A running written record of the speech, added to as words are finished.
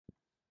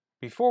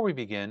Before we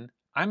begin,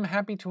 I'm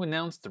happy to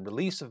announce the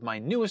release of my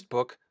newest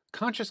book,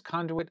 Conscious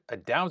Conduit, A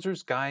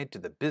Dowser's Guide to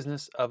the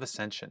Business of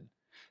Ascension.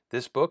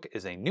 This book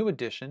is a new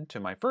addition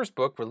to my first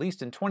book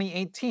released in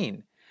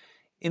 2018.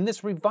 In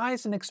this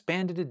revised and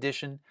expanded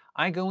edition,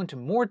 I go into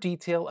more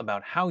detail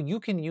about how you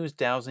can use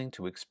dowsing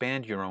to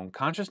expand your own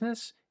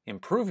consciousness,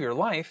 improve your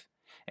life,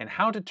 and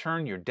how to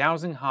turn your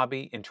dowsing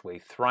hobby into a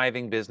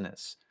thriving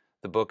business.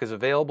 The book is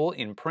available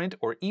in print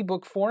or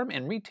ebook form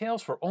and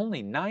retails for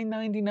only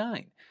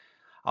 $9.99.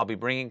 I'll be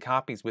bringing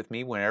copies with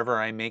me whenever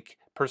I make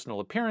personal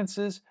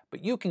appearances,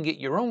 but you can get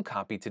your own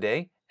copy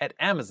today at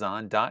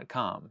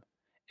Amazon.com.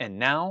 And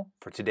now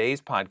for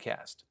today's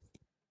podcast.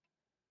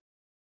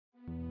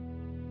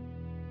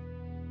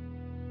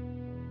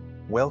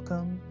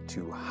 Welcome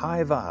to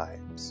High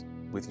Vibes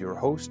with your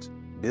host,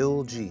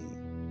 Bill G.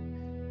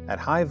 At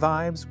High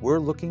Vibes, we're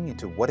looking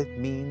into what it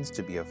means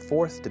to be a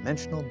fourth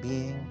dimensional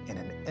being in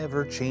an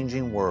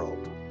ever-changing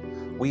world.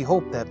 We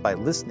hope that by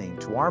listening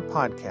to our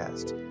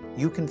podcast,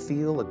 you can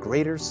feel a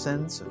greater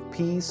sense of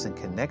peace and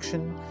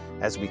connection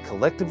as we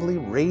collectively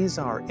raise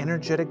our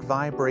energetic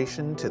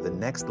vibration to the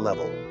next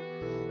level.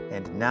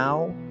 And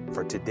now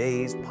for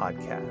today's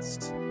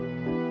podcast.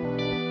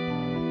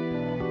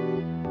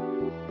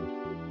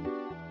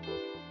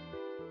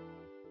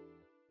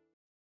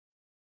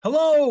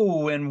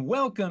 Hello and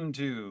welcome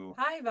to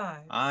High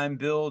Vibes. I'm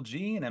Bill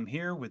G and I'm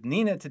here with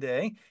Nina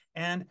today.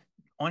 And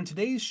on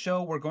today's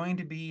show, we're going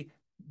to be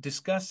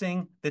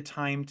discussing the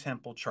time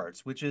temple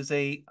charts, which is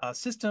a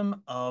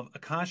system of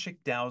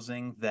Akashic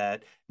dowsing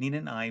that Nina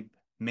and I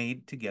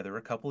made together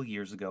a couple of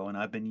years ago, and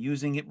I've been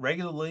using it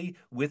regularly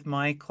with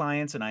my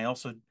clients, and I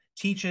also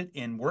teach it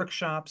in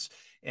workshops.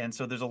 And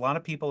so there's a lot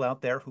of people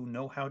out there who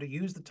know how to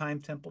use the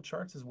time temple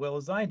charts as well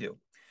as I do.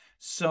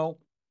 So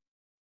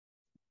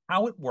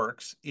how it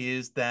works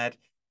is that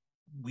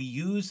we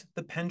use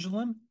the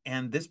pendulum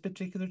and this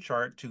particular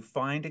chart to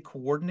find a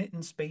coordinate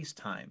in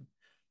space-time.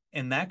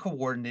 And that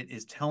coordinate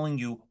is telling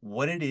you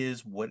what it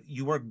is, what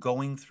you are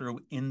going through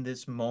in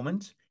this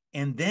moment.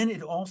 And then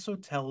it also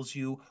tells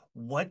you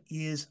what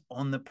is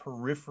on the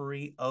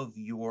periphery of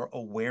your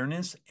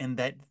awareness and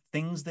that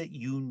things that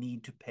you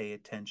need to pay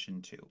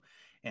attention to.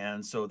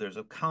 And so there's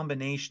a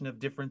combination of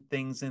different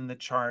things in the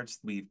charts.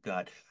 We've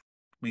got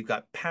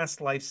past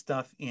life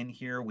stuff in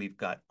here. We've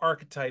got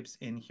archetypes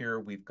in here.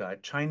 We've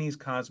got Chinese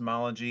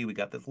cosmology. We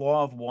got the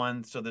law of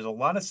one. So there's a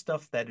lot of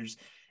stuff that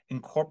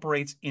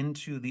incorporates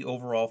into the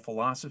overall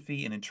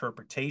philosophy and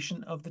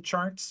interpretation of the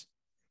charts,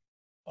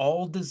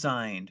 all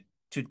designed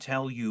to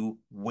tell you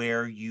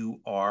where you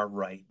are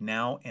right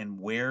now and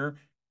where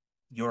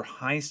your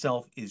high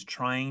self is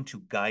trying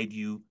to guide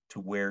you to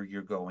where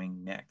you're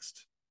going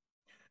next.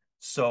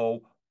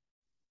 So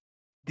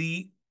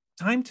the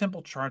time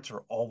temple charts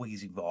are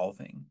always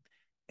evolving.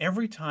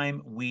 Every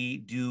time we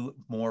do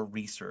more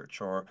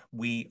research or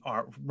we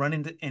run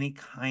into any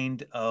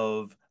kind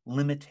of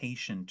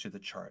limitation to the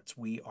charts,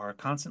 we are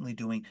constantly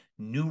doing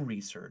new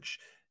research,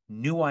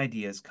 new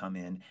ideas come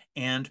in,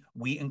 and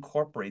we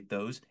incorporate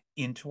those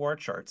into our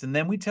charts. And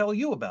then we tell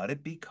you about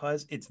it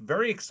because it's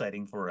very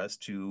exciting for us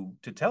to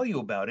tell you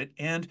about it.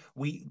 And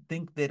we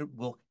think that it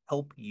will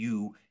help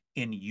you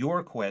in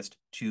your quest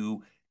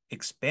to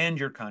expand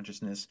your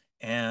consciousness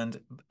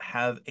and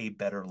have a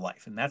better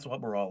life. And that's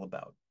what we're all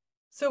about.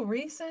 So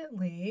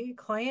recently,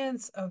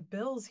 clients of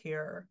Bill's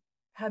here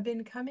have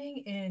been coming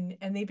in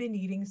and they've been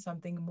needing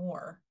something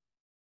more.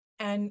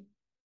 And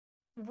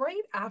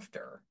right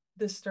after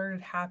this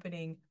started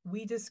happening,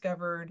 we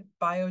discovered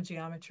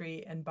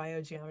biogeometry and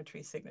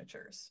biogeometry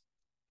signatures.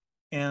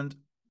 And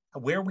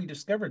where we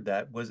discovered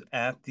that was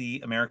at the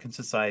American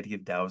Society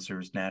of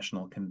Dowsers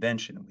National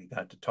Convention. We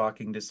got to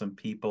talking to some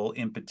people,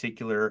 in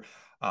particular,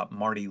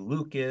 Marty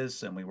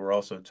Lucas, and we were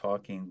also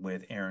talking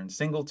with Aaron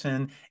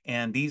Singleton.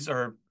 And these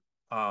are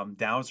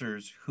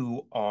dowsers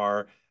who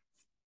are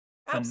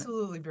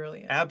absolutely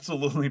brilliant.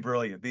 Absolutely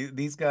brilliant.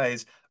 These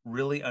guys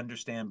really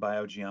understand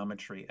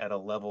biogeometry at a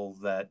level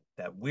that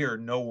we're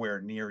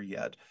nowhere near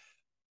yet.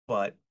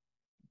 But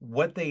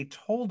what they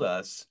told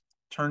us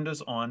turned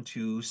us on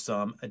to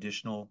some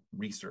additional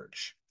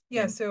research.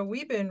 Yeah, so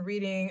we've been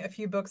reading a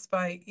few books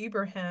by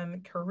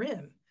Ibrahim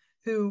Karim,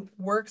 who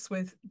works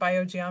with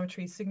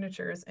biogeometry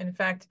signatures. In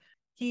fact,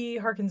 he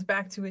harkens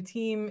back to a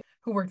team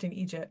who worked in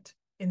Egypt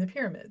in the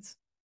pyramids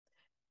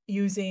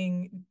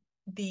using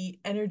the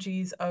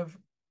energies of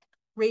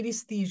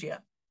radiesthesia.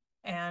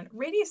 And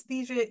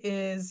radiesthesia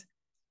is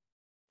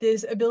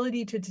this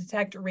ability to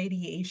detect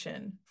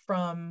radiation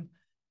from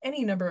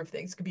any number of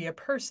things. It could be a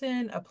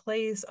person, a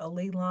place, a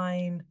ley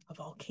line, a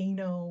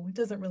volcano. It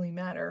doesn't really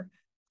matter.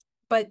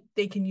 But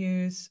they can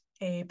use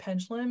a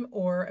pendulum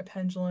or a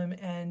pendulum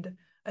and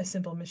a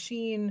simple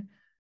machine.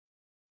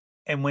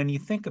 And when you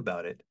think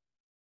about it,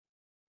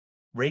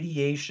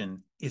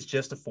 radiation is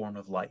just a form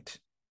of light.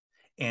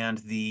 And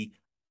the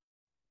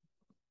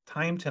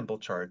time temple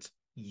charts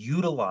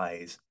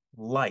utilize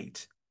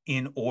light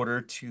in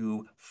order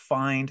to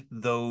find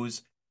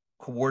those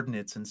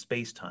coordinates in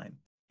space-time.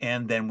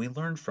 And then we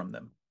learn from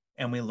them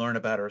and we learn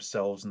about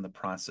ourselves in the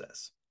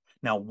process.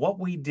 Now, what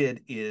we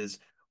did is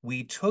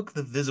we took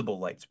the visible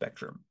light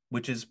spectrum,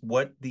 which is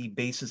what the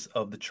basis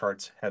of the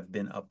charts have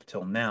been up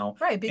till now.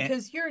 Right, And,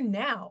 because your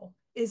now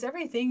is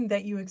everything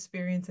that you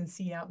experience and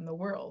see out in the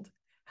world.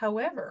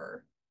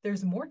 However,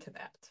 there's more to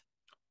that.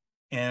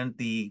 and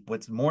the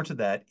what's more to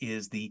that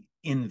is the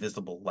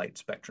invisible light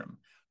spectrum,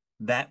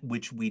 that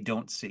which we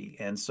don't see.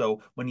 And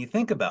so when you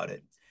think about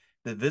it,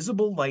 the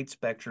visible light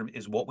spectrum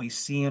is what we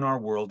see in our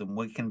world and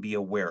we can be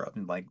aware of.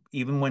 And like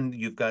even when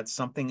you've got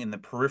something in the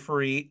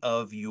periphery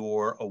of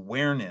your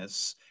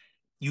awareness,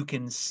 you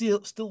can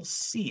still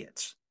see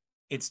it.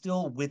 It's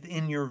still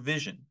within your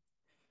vision.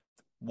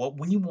 What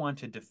we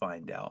wanted to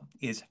find out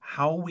is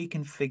how we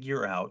can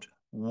figure out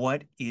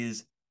what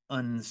is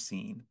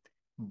unseen,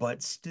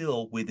 but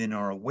still within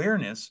our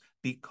awareness,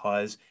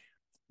 because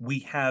we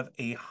have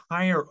a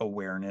higher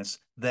awareness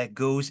that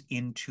goes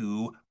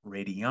into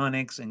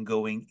radionics and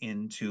going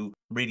into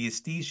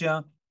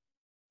radiesthesia.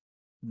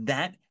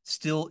 That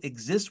still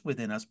exists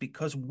within us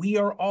because we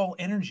are all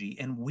energy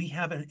and we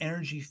have an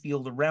energy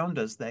field around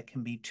us that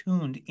can be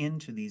tuned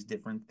into these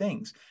different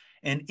things.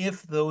 And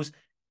if those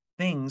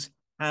things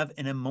have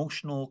an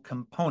emotional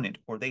component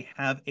or they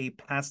have a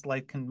past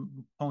life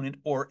component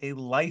or a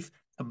life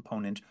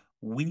component,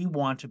 we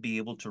want to be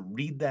able to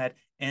read that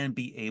and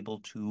be able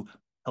to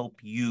help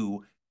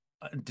you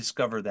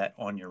discover that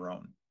on your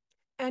own.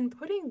 And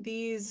putting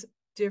these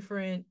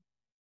different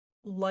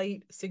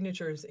light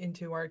signatures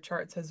into our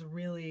charts has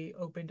really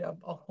opened up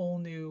a whole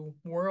new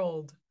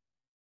world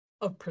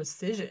of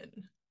precision.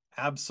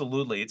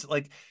 Absolutely. It's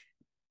like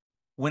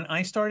when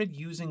I started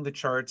using the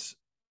charts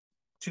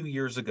 2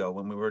 years ago,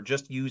 when we were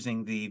just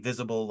using the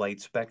visible light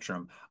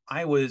spectrum,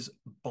 I was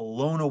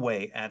blown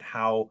away at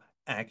how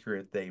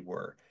accurate they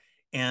were.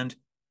 And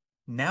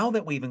now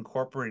that we've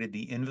incorporated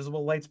the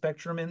invisible light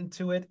spectrum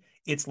into it,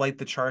 it's like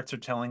the charts are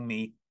telling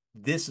me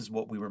this is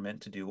what we were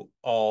meant to do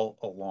all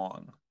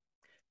along.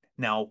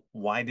 Now,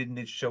 why didn't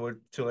it show it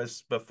to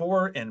us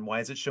before and why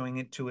is it showing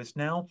it to us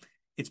now?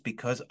 It's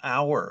because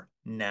our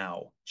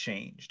now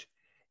changed.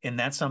 And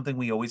that's something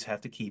we always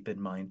have to keep in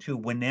mind too,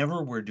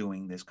 whenever we're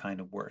doing this kind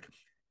of work.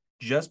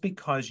 Just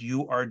because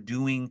you are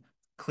doing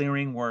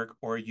clearing work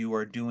or you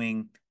are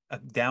doing a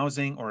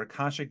dowsing or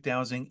Akashic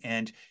dowsing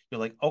and you're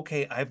like,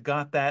 okay, I've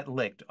got that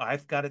licked,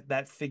 I've got it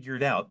that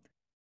figured out.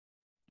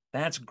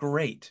 That's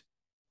great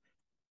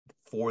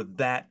for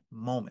that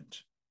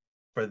moment,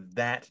 for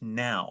that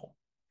now.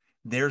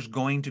 There's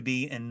going to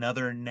be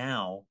another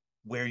now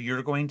where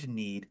you're going to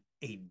need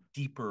a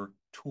deeper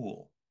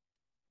tool.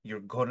 You're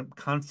going to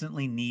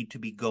constantly need to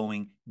be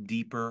going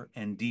deeper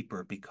and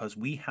deeper because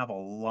we have a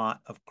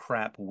lot of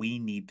crap we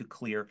need to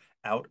clear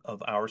out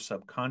of our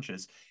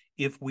subconscious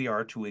if we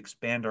are to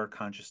expand our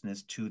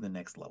consciousness to the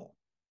next level.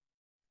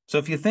 So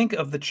if you think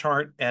of the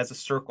chart as a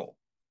circle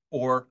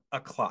or a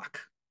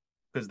clock,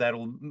 because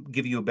that'll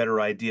give you a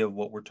better idea of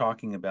what we're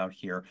talking about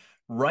here,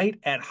 right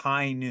at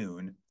high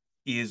noon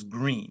is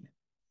green,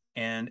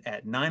 and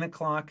at 9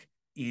 o'clock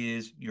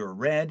is your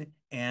red,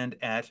 and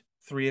at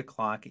 3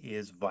 o'clock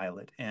is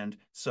violet. And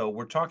so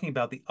we're talking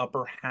about the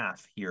upper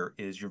half here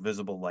is your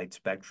visible light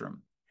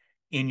spectrum.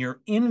 In your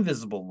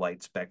invisible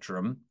light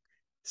spectrum,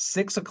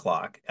 6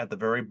 o'clock at the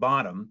very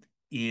bottom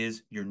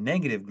is your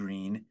negative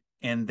green,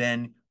 and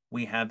then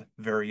we have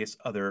various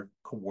other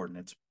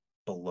coordinates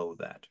below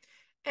that.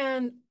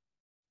 And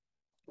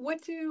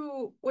what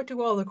do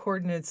all the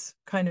coordinates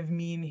kind of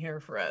mean here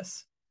for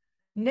us?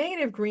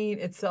 Negative green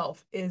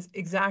itself is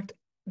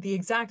the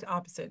exact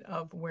opposite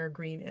of where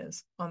green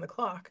is on the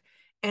clock.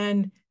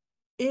 And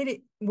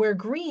it where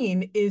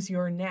green is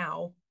your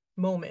now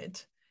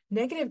moment,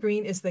 negative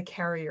green is the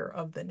carrier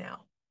of the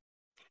now.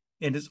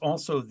 And it's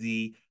also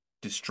the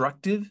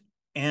destructive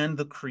and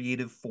the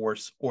creative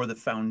force or the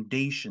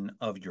foundation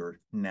of your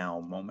now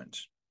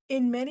moment.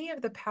 In many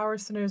of the power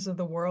centers of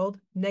the world,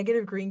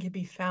 negative green can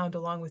be found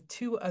along with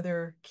two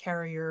other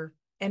carrier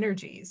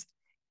energies.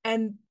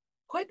 And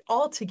put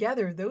all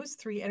together, those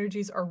three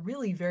energies are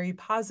really very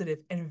positive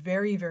and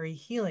very, very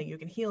healing. You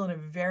can heal in a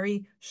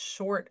very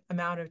short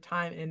amount of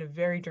time and in a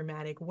very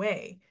dramatic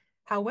way.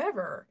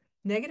 However,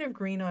 negative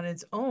green on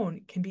its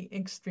own can be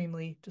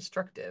extremely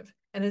destructive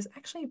and has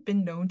actually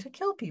been known to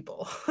kill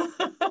people.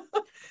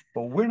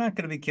 But we're not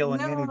going to be killing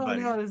No, anybody.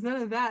 no, there's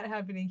none of that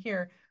happening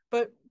here.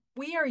 But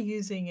we are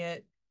using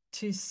it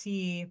to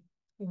see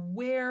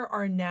where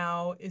our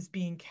now is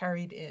being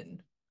carried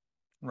in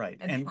Right.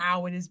 and And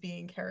how it is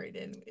being carried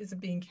in. Is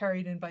it being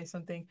carried in by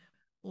something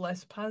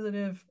less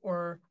positive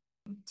or,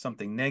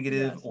 something yeah,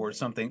 negative or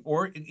something something,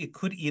 or it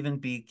could even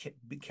be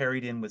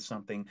carried in with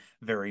something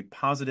very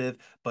positive.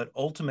 But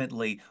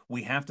ultimately,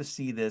 we have to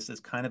see this as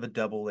kind of a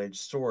double-edged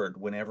sword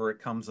whenever it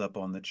comes up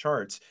on the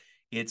charts.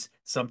 It's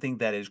something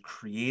that is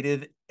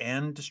creative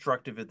and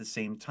destructive at the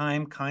same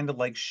time, kind of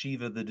like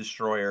Shiva the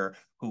Destroyer,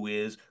 who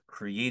is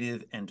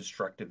creative and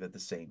destructive at the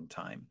same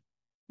time.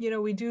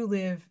 we do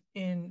live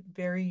in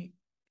very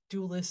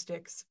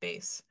dualistic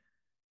space.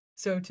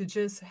 So to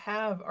just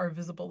have our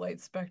visible light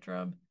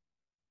spectrum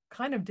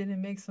kind of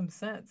didn't make some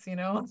sense.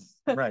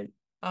 Right.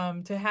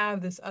 To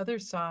have this other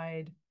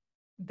side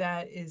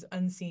that is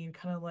unseen,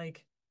 kind of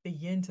like the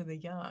yin to the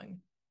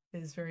yang,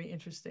 is very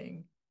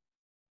interesting.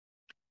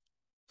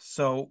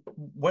 So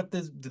what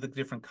do the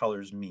different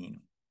colors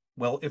mean?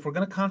 Well, if we're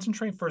going to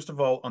concentrate, first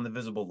of all, on the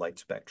visible light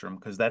spectrum,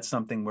 because that's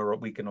something where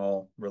we can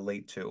all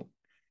relate to.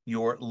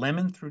 Your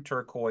lemon through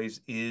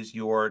turquoise is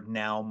your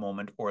now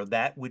moment, or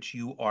that which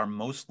you are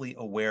mostly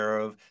aware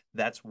of.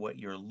 That's what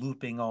you're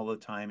looping all the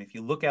time. If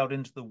you look out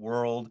into the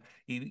world,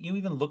 you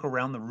even look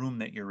around the room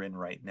that you're in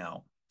right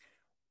now.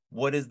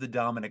 What is the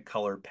dominant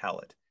color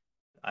palette?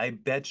 I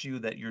bet you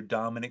that your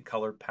dominant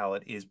color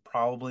palette is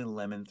probably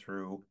lemon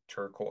through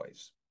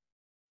turquoise.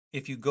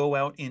 If you go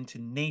out into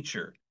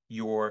nature,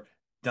 your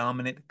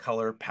dominant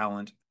color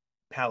palette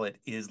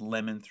is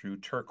lemon through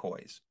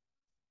turquoise.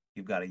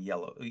 You've got a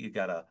yellow, you've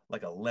got a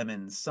like a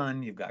lemon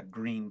sun, you've got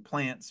green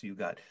plants, you've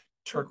got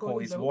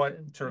Turquoise turquoise what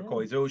ocean, yeah.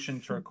 turquoise ocean,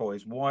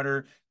 turquoise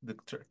water, the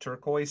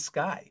turquoise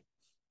sky.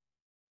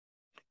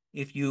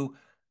 If you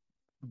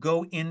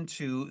go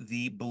into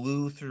the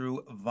blue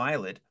through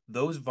violet,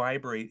 those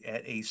vibrate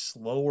at a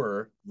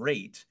slower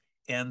rate.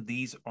 And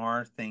these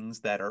are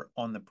things that are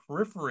on the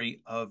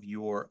periphery of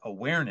your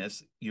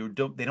awareness. They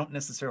don't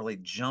necessarily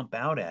jump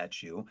out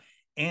at you.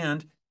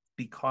 And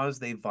because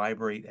they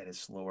vibrate at a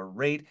slower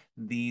rate,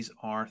 these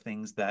are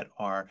things that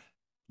are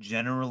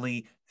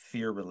generally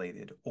fear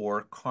related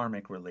or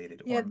karmic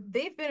related Yeah, or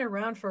they've been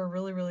around for a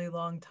really, really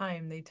long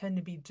time. They tend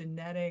to be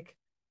genetic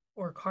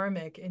or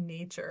karmic in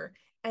nature,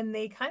 and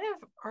they kind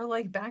of are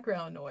like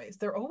background noise.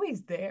 They're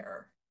always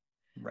there.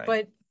 right.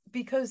 But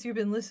because you've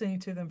been listening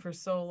to them for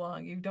so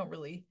long, you don't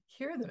really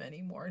hear them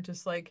anymore.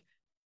 Just like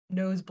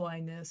nose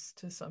blindness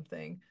to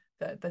something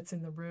that's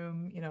in the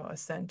room, a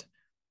scent.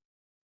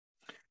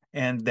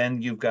 And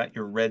then you've got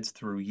your reds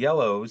through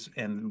yellows,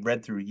 and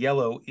red through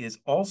yellow is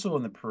also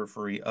in the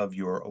periphery of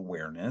your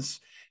awareness.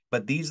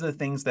 But these are the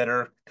things that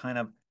are kind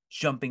of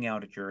jumping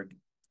out at your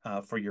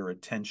for your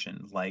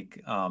attention.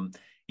 Like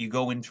you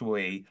go into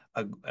a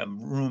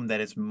room that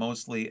is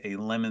mostly a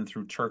lemon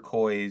through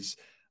turquoise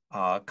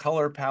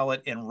color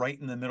palette, and right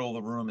in the middle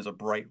of the room is a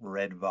bright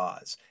red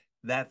vase.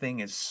 That thing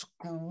is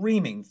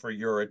screaming for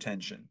your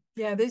attention.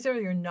 Yeah, these are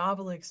your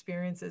novel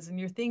experiences and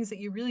your things that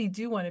you really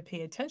do want to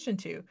pay attention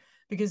to.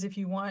 Because if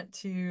you want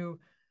to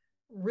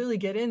really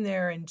get in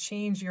there and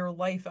change your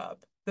life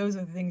up, those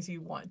are the things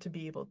you want to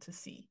be able to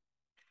see.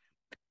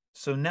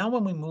 So now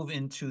when we move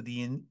into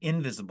the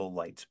invisible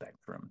light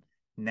spectrum,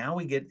 now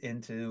we get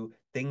into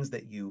things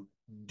that you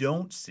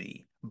don't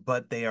see,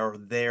 but they are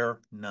there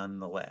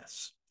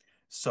nonetheless.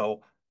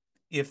 So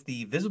if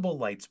the visible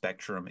light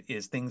spectrum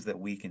is things that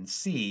we can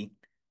see,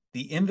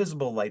 the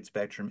invisible light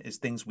spectrum is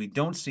things we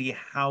don't see.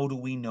 How do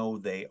we know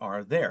they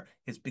are there?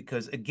 It's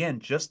because, again,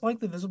 just like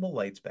the visible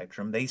light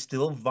spectrum, they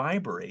still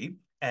vibrate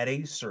at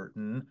a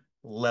certain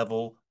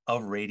level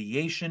of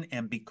radiation.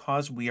 And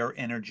because we are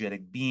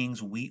energetic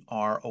beings, we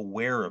are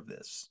aware of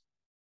this.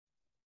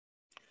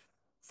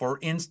 For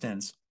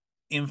instance,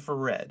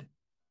 infrared.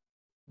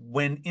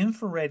 When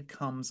infrared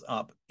comes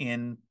up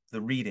in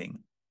the reading,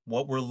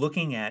 what we're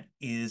looking at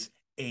is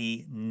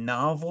a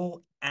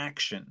novel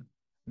action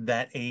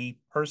that a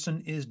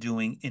person is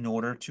doing in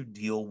order to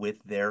deal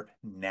with their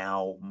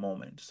now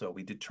moment. So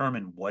we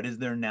determine what is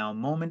their now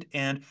moment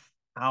and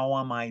how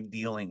am I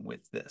dealing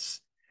with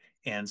this?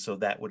 And so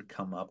that would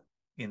come up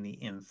in the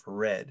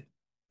infrared.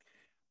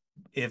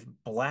 If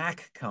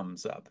black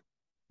comes up,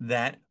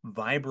 that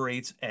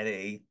vibrates at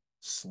a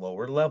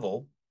slower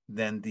level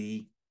than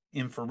the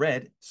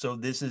infrared. So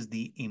this is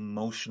the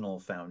emotional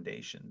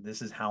foundation.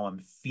 This is how I'm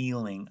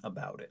feeling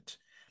about it.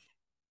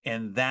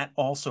 And that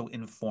also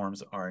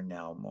informs our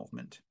now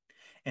movement.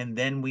 And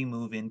then we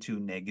move into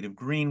negative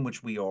green,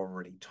 which we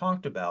already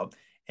talked about.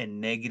 And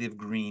negative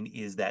green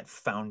is that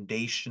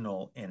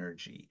foundational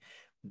energy,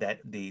 that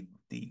the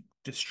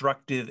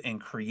destructive and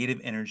creative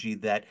energy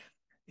that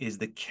is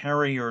the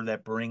carrier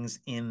that brings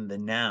in the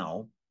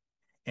now.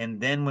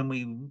 And then when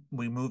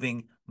we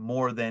moving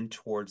more then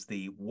towards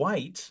the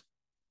white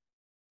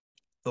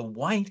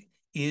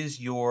is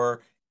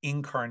your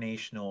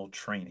incarnational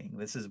training.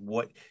 This is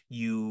what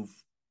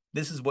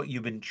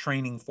you've been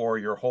training for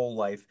your whole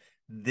life,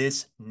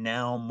 this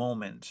now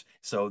moment.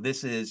 So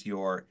this is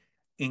your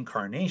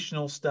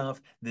incarnational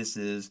stuff. This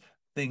is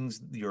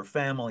things, your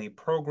family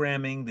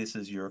programming. This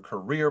is your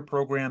career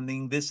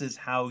programming. This is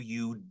how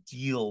you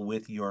deal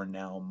with your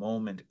now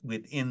moment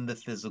within the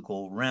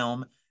physical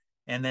realm.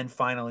 And then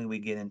finally, we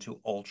get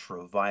into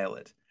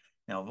ultraviolet.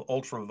 Now,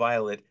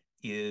 ultraviolet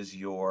is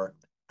your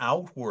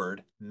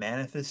outward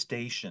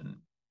manifestation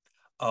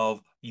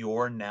of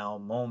your now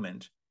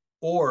moment,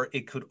 or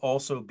it could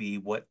also be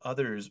what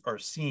others are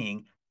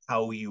seeing,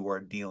 how you are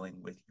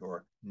dealing with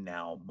your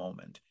now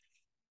moment.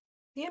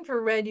 The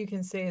infrared you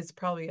can say is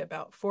probably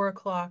about 4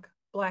 o'clock,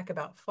 black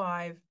about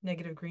 5,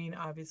 negative green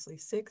obviously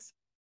 6,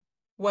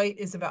 white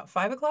is about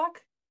 5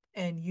 o'clock,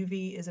 and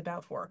UV is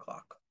about 4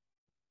 o'clock.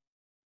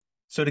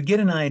 So to get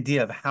an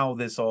idea of how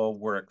this all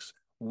works,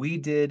 we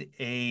did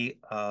a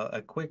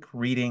quick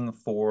reading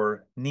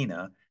for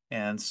Nina.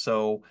 And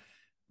so,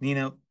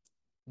 Nina,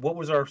 what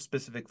was our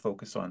specific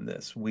focus on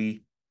this?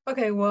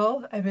 Okay,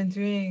 well, I've been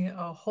doing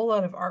a whole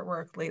lot of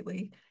artwork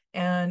lately,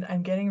 and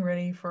I'm getting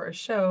ready for a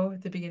show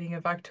at the beginning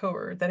of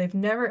October that I've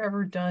never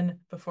ever done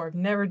before. I've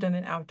never done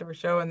an outdoor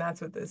show, and that's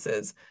what this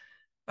is.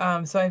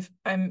 I'm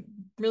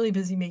really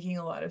busy making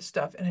a lot of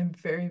stuff, and I'm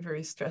very,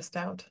 very stressed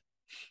out.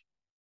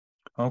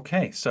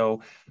 Okay,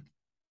 so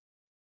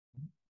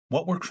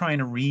what we're trying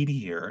to read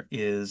here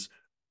is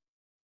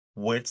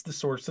what's the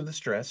source of the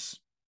stress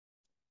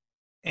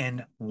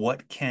and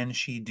what can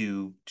she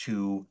do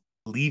to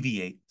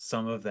alleviate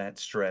some of that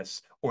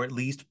stress or at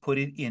least put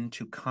it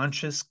into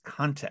conscious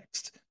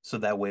context so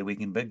that way we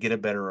can get a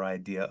better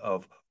idea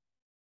of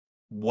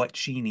what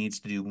she needs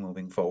to do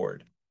moving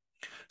forward.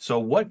 So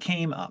what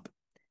came up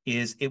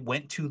is it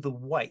went to the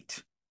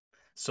white.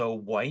 So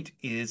white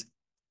is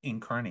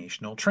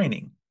incarnational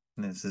training.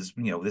 And this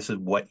is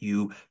what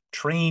you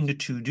trained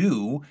to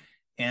do,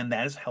 and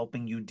that is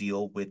helping you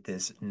deal with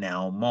this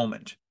now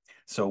moment.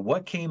 So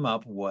what came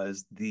up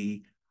was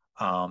the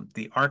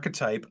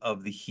archetype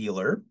of the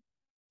healer,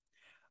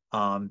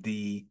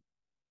 the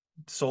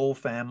soul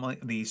family,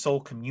 the soul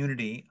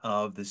community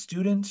of the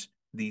student,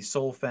 the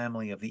soul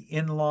family of the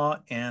in-law,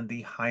 and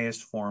the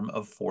highest form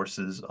of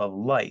forces of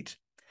light.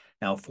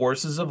 Now,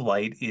 forces of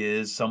light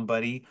is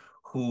somebody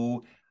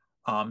who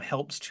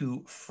helps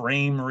to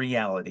frame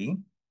reality.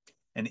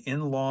 An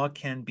in-law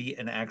can be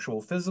an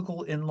actual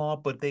physical in-law,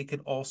 but they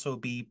could also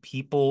be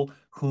people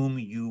whom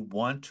you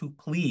want to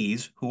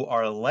please, who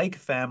are like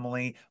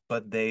family,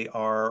 but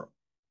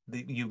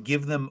you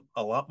give them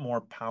a lot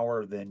more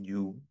power than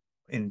you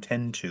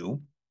intend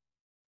to.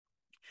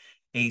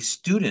 A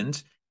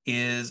student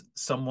is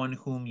someone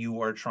whom you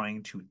are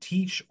trying to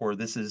teach, or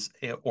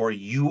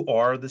you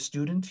are the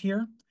student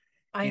here.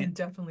 I am And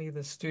definitely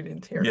the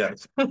student here.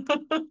 yes,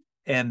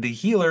 and the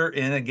healer,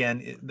 and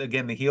again,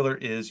 the healer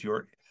is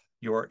your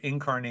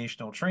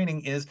incarnational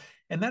training is,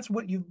 and that's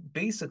what you've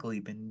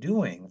basically been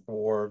doing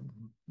for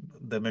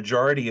the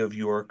majority of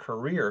your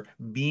career,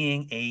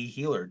 being a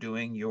healer,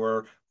 doing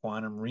your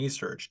quantum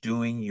research,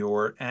 doing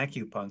your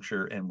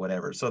acupuncture and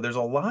whatever. So there's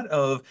a lot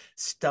of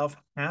stuff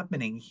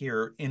happening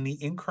here in the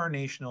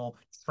incarnational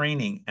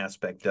training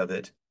aspect of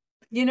it.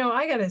 You know,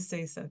 I gotta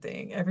say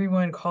something.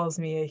 Everyone calls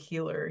me a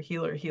healer,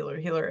 healer, healer,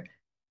 healer.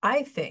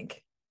 I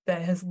think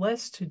that has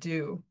less to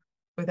do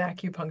with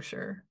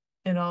acupuncture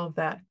and all of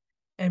that,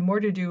 and more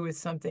to do with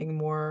something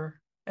more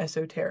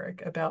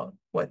esoteric about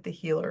what the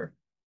healer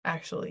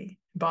actually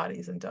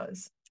embodies and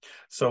does.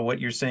 So what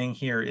you're saying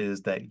here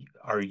is that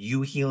are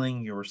you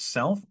healing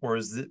yourself, or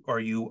are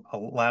you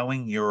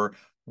allowing your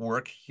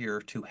work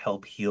here to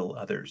help heal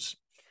others?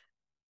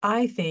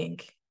 I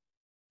think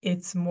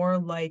it's more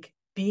like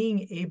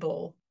being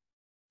able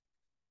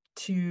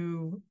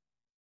to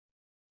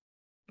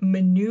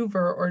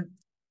maneuver or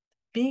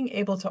being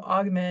able to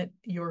augment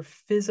your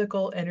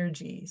physical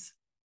energies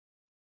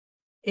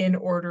in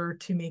order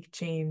to make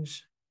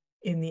change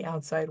in the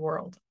outside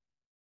world.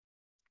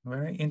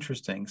 Very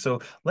interesting. So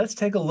let's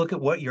take a look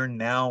at what your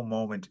now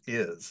moment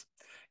is.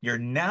 Your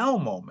now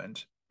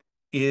moment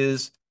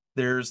is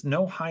there's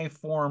no high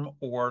form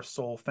or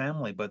soul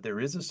family, but there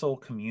is a soul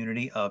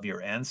community of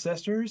your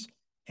ancestors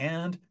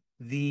and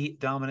the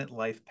dominant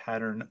life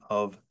pattern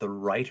of the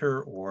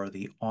writer or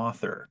the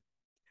author.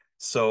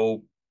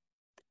 So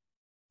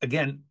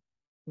again,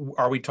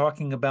 are we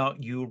talking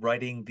about you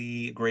writing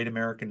the great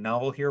American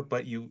novel here,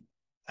 but you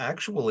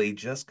actually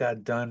just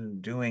got done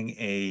doing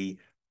a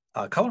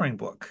coloring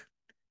book.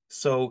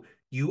 So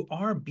you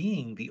are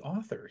being the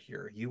author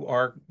here.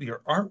 Your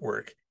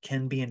artwork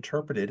can be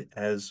interpreted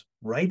as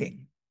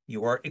writing.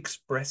 You are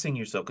expressing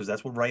yourself because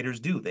that's what writers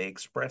do. They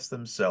express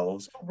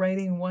themselves.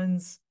 Writing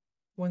one's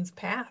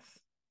path.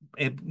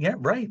 Yeah,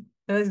 right.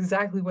 And that's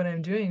exactly what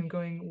I'm doing. I'm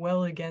going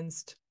well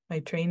against my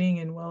training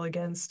and well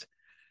against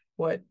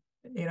what,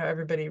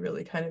 everybody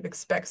really kind of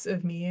expects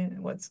of me and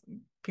what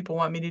people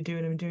want me to do.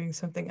 And I'm doing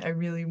something I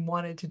really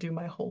wanted to do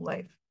my whole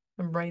life.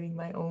 I'm writing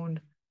my own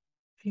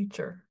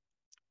future.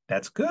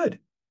 That's good.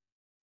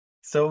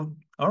 So,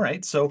 all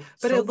right. So,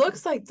 But it so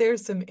looks like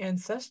there's some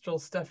ancestral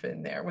stuff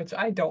in there, which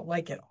I don't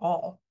like at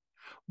all.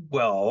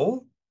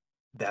 well,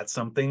 that's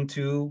something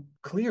to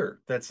clear.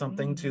 Mhm. That's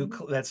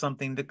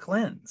something to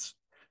cleanse.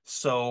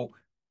 So,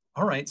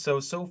 all right.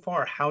 So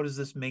far, how does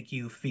this make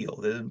you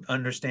feel?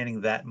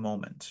 Understanding that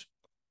moment.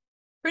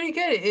 Pretty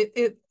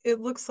good. It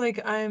looks like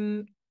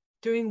I'm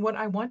doing what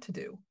I want to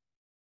do.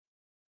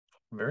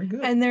 Very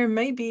good. And there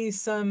may be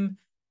some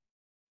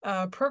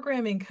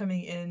programming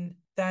coming in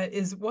that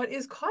is what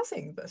is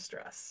causing the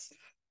stress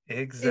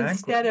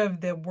instead Exactly.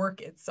 of the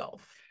work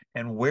itself.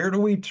 And where do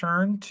we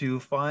turn to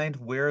find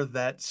where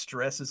that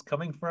stress is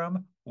coming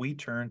from? We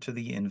turn to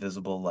the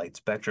invisible light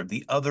spectrum,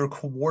 the other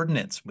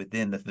coordinates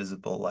within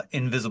the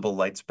invisible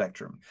light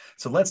spectrum.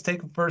 So let's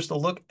take first a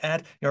look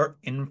at our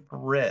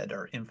infrared.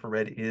 Our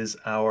infrared is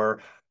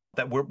our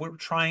that we're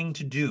trying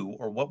to do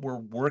or what we're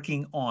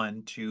working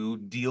on to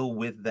deal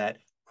with that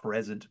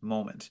present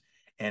moment.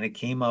 And it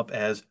came up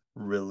as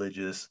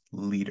religious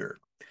leader.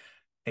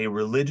 A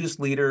religious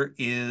leader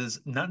is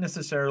not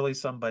necessarily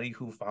somebody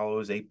who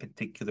follows a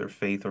particular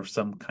faith or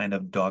some kind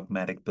of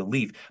dogmatic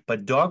belief,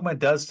 but dogma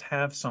does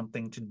have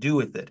something to do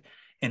with it.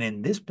 And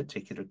in this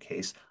particular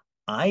case,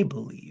 I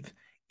believe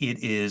it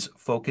is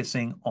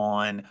focusing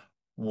on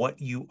what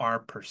you are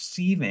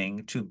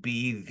perceiving to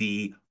be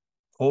the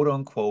quote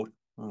unquote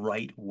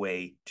right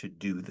way to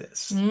do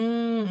this.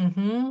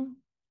 Mm-hmm.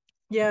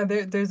 Yeah,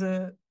 there's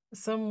a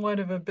somewhat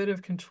of a bit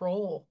of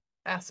control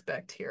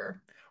aspect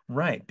here.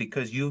 Right,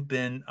 because you're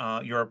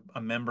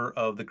a member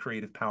of the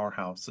Creative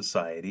Powerhouse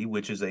Society,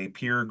 which is a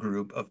peer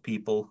group of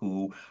people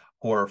who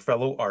are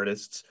fellow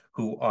artists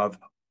who have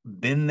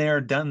been there,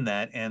 done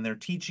that, and they're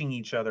teaching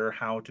each other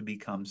how to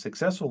become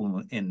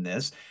successful in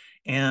this.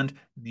 And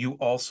you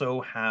also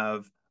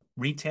have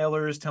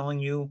retailers telling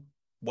you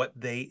what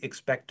they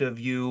expect of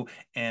you,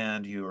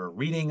 and you're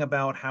reading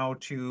about how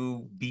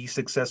to be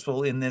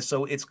successful in this.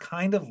 So it's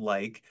kind of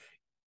like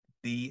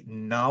the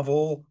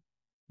novel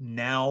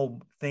now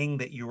thing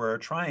that you are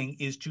trying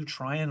is to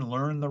try and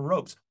learn the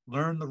ropes,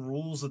 learn the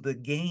rules of the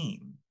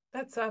game.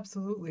 That's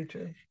absolutely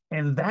true.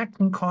 And that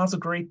can cause a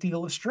great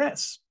deal of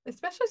stress.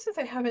 Especially since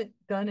I haven't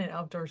done an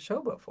outdoor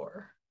show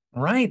before.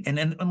 Right.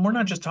 And we're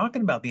not just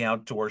talking about the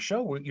outdoor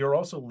show. You're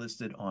also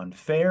listed on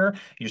fair.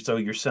 You're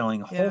selling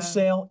Yeah.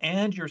 wholesale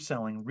and you're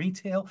selling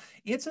retail.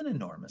 It's an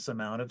enormous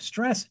amount of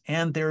stress.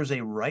 And there's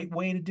a right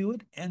way to do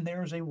it and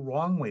there's a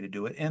wrong way to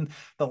do it. And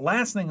the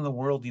last thing in the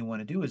world you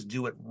want to do is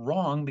do it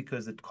wrong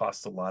because it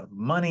costs a lot of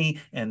money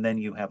and then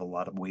you have a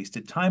lot of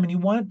wasted time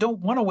and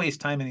don't want to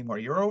waste time anymore.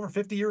 You're over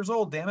 50 years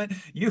old, damn it.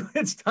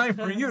 It's time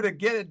for you to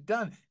get it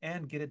done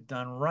and get it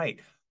done right.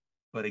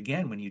 But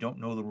again, when you don't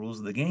know the rules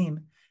of the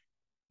game,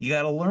 you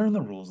got to learn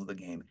the rules of the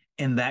game,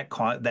 and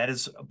that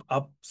is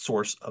a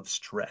source of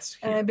stress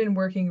And I've here. been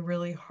working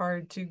really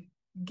hard to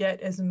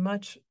get as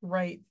much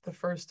right the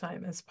first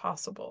time as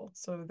possible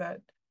so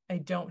that I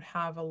don't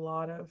have a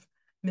lot of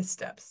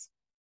missteps.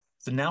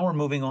 So now we're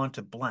moving on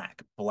to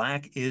black.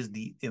 Black is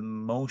the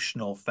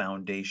emotional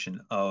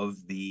foundation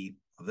of the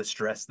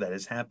stress that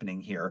is happening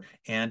here,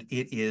 and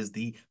it is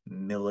the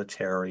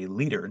military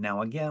leader.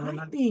 Now, again, we're I'm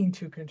not being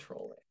too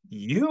controlling.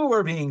 you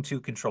are being too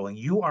controlling.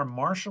 You are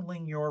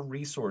marshaling your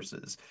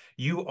resources.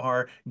 You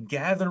are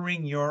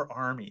gathering your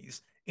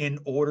armies in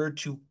order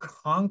to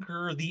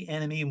conquer the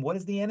enemy. And what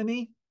is the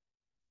enemy?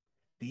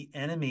 The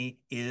enemy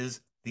is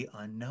the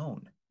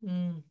unknown.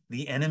 Mm.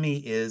 The enemy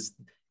is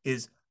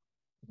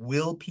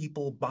will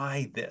people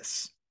buy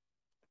this?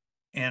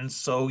 And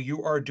so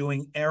you are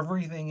doing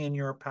everything in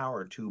your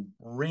power to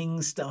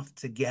bring stuff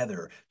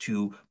together,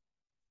 to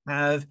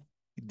have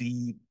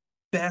the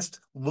best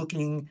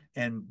looking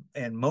and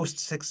most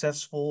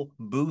successful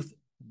booth,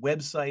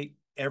 website,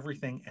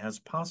 everything as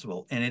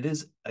possible. And it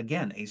is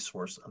again a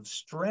source of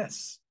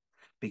stress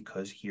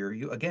because here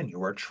you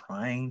are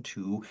trying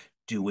to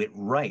do it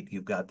right.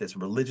 You've got this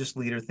religious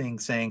leader thing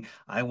saying,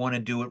 I want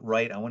to do it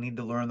right. I want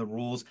to learn the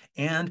rules.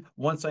 And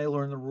once I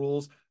learn the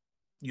rules,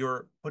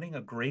 you're putting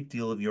a great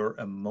deal of your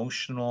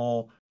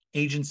emotional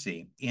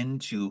agency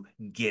into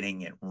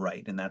getting it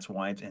right. And that's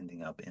why it's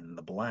ending up in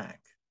the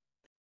black.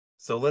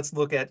 So let's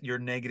look at your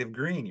negative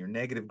green. Your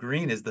negative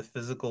green is the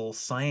physical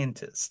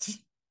scientist.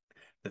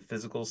 The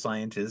physical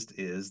scientist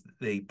is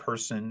a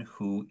person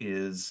who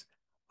is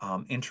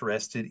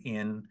interested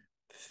in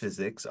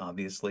physics,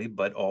 obviously,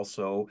 but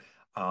also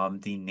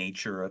the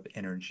nature of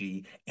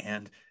energy.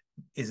 And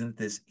isn't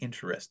this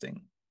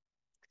interesting?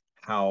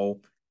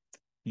 How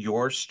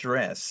your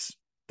stress,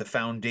 the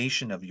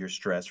foundation of your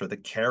stress or the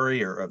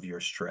carrier of your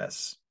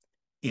stress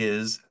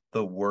is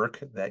the work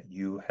that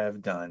you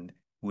have done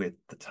with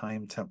the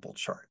time temple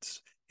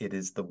charts. It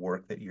is the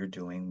work that you're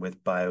doing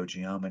with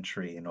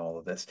biogeometry and all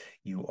of this.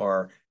 You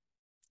are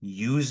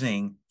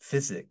using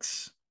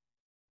physics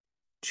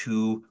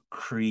to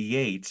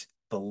create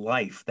the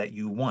life that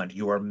you want.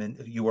 You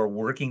are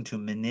working to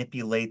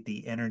manipulate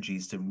the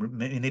energies, to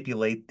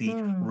manipulate the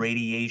Hmm.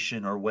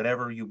 radiation or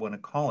whatever you want to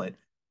call it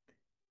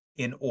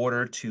in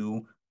order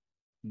to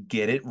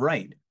get it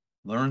right.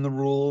 Learn the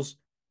rules,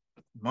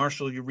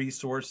 marshal your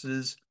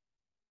resources,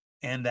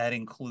 and that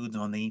includes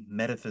on the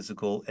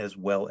metaphysical as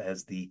well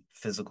as the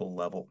physical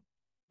level.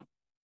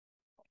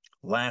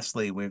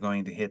 Lastly, we're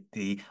going to hit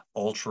the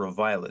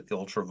ultraviolet. The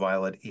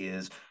ultraviolet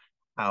is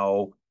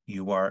how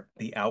you are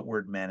the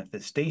outward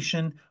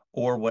manifestation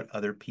or what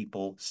other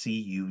people see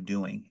you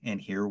doing. And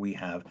here we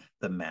have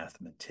the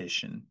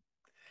mathematician.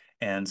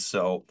 And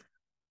so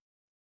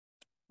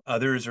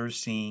others are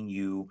seeing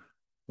you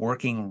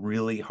working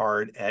really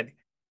hard at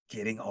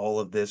getting all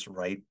of this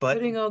right. But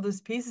Putting all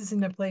those pieces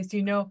into place.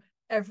 You know,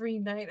 every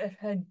night I've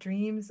had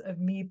dreams of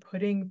me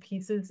putting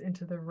pieces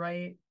into the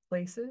right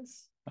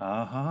places.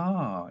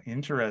 aha,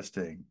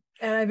 interesting.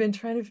 And I've been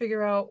trying to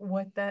figure out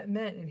what that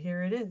meant, and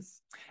here it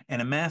is.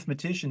 And a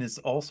mathematician is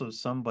also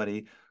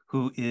somebody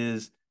who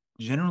is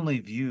generally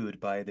viewed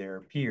by their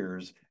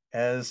peers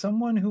as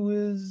someone who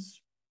is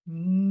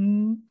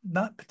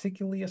not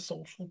particularly a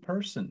social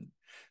person.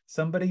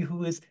 Somebody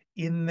who is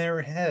in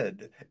their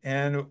head.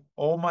 And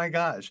oh my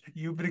gosh,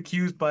 you've been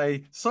accused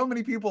by so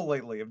many people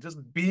lately of just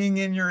being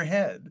in your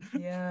head.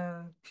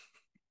 Yeah.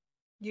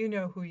 You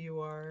know who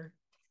you are.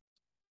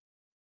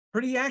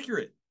 Pretty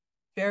accurate.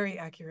 Very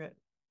accurate.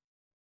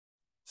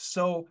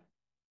 So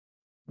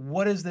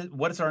what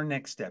is our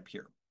next step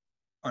here?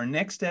 Our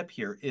next step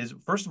here is,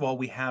 first of all,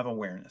 we have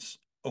awareness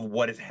of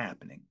what is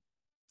happening.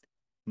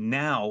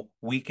 Now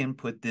we can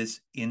put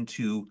this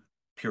into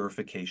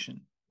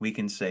purification. We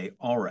can say,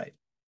 all right,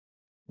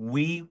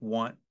 we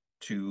want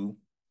to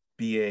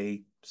be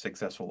a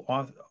successful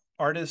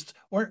artist,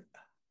 or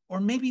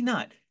maybe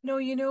not. No,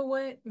 you know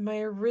what? My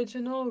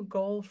original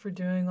goal for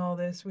doing all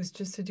this was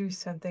just to do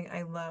something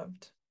I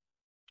loved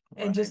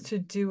and Right. just to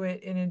do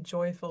it in a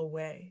joyful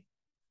way.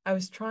 I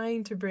was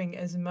trying to bring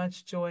as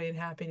much joy and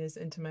happiness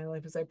into my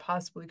life as I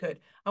possibly could.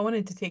 I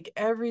wanted to take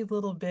every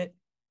little bit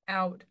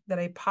out that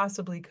I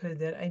possibly could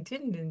that I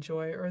didn't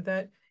enjoy or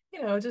that,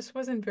 just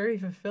wasn't very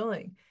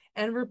fulfilling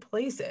and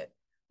replace it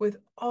with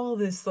all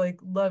this like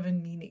love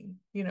and meaning.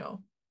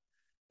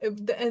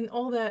 And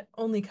all that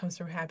only comes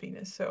from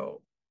happiness.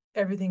 So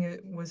everything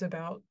was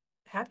about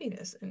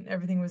happiness and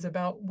everything was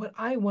about what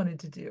I wanted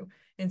to do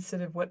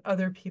instead of what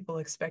other people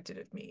expected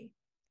of me.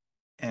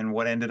 And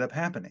what ended up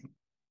happening?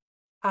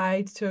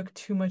 I took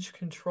too much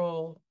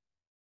control.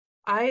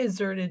 I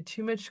exerted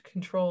too much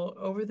control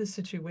over the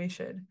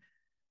situation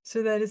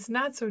so that it's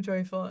not so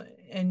joyful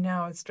and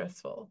now it's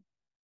stressful.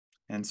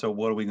 And so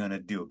what are we going to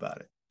do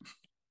about it?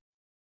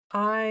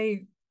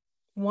 I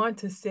want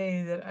to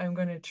say that I'm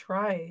going to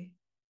try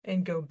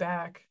and go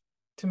back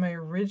to my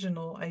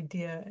original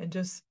idea and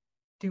just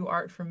do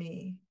art for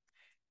me.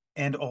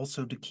 And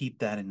also to keep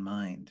that in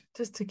mind.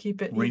 Just to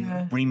keep it,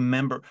 yeah.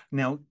 Remember,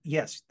 now,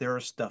 yes, there are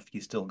stuff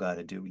you still got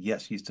to do.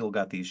 Yes, you still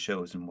got these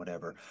shows and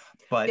whatever,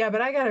 but Yeah,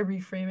 but I got to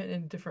reframe it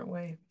in a different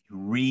way.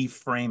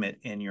 reframe it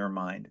in your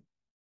mind.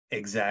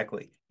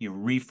 Exactly. You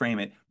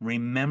reframe it.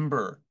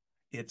 Remember,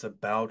 it's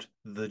about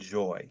the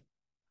joy.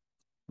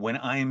 When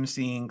I'm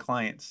seeing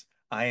clients,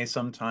 I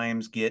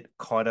sometimes get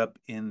caught up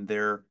in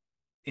their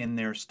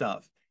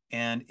stuff,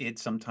 and it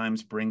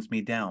sometimes brings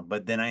me down.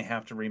 But then I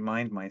have to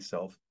remind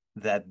myself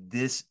that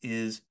this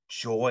is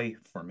joy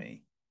for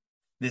me.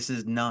 This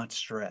is not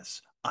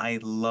stress. I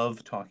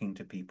love talking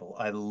to people.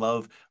 I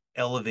love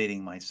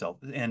elevating myself.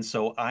 And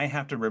so I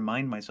have to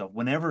remind myself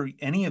whenever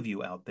any of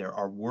you out there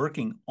are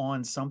working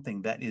on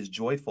something that is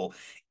joyful,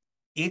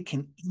 it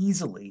can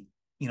easily,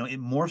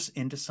 it morphs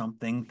into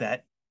something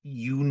that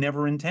you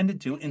never intended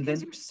to. Yeah, And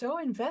because then, you're so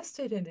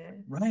invested in it.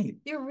 right.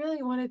 You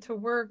really wanted to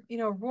work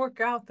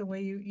out the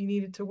way you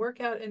needed to work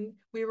out. And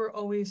we were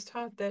always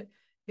taught that,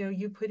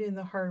 you put in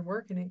the hard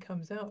work and it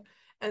comes out.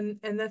 And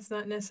that's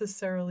not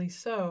necessarily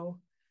so.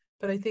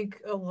 But I think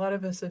a lot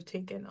of us have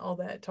taken all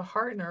that to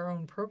heart in our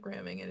own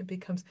programming and it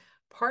becomes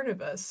part of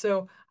us.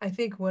 So I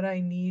think what I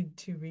need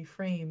to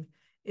reframe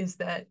is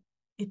that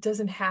it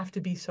doesn't have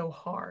to be so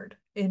hard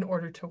in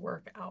order to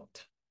work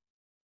out.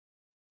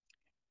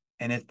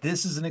 And if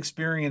this is an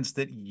experience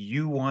that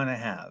you want to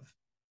have,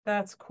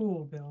 That's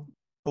cool, Bill.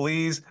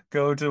 please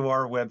go to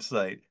our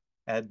website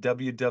at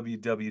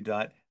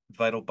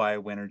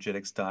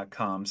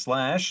www.vitalbioenergetics.com/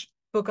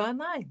 Book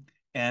online.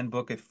 and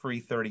book a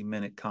free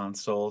 30-minute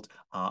consult.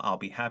 I'll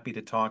be happy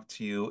to talk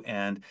to you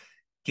and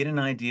get an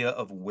idea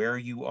of where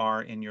you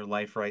are in your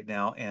life right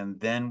now. And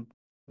then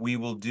we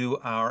will do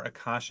our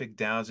Akashic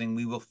dowsing.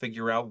 We will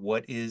figure out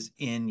what is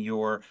in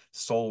your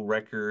soul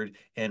record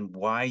and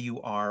why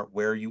you are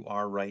where you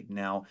are right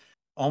now.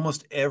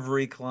 Almost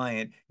every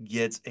client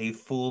gets a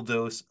full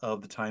dose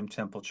of the time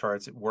temple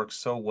charts. It works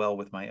so well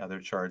with my other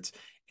charts.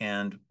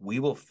 And we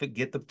will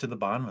get to the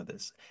bottom of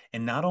this.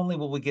 And not only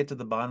will we get to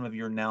the bottom of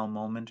your now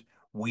moment,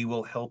 we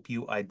will help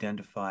you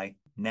identify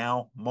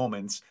now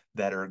moments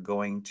that are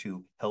going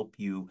to help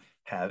you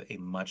have a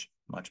much,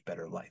 much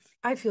better life.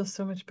 I feel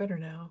so much better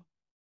now.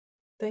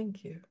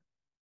 Thank you.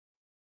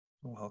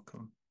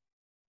 Welcome.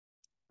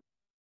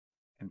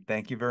 And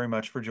thank you very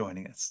much for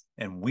joining us.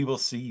 And we will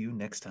see you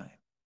next time.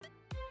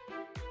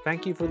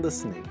 Thank you for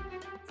listening.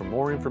 For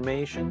more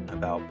information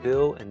about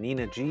Bill and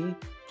Nina G,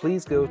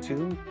 please go to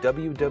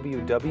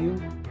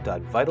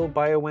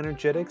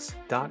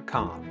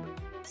www.vitalbioenergetics.com.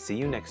 See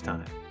you next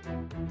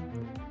time.